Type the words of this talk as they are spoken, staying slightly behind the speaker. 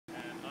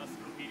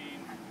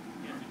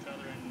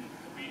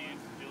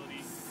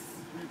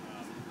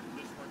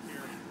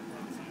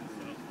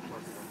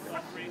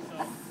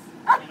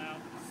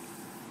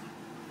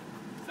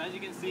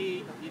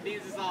see, he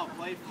thinks it's all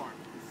play for him.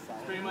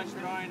 It's pretty much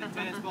throwing a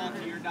tennis ball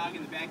to your dog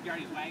in the backyard.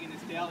 He's wagging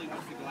his tail. He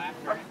wants to go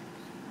after it.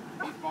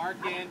 He's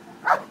barking.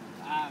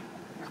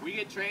 We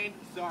get trained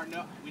so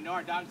we know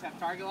our dogs have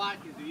target lock,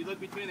 because if you look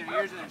between their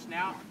ears and their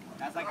snout,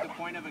 that's like the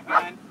point of a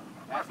gun.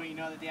 That's when you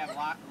know that they have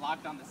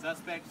locked on the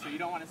suspect, so you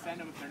don't want to send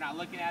them if they're not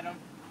looking at them,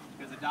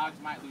 because the dogs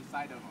might lose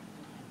sight of them.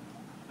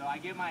 So I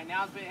give my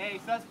announcement, hey,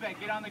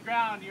 suspect, get on the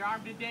ground. You're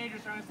armed and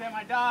dangerous, I'm going to send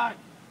my dog.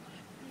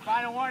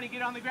 Final warning,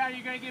 get on the ground,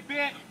 you're going to get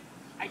bit.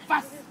 Ay,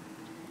 fuss!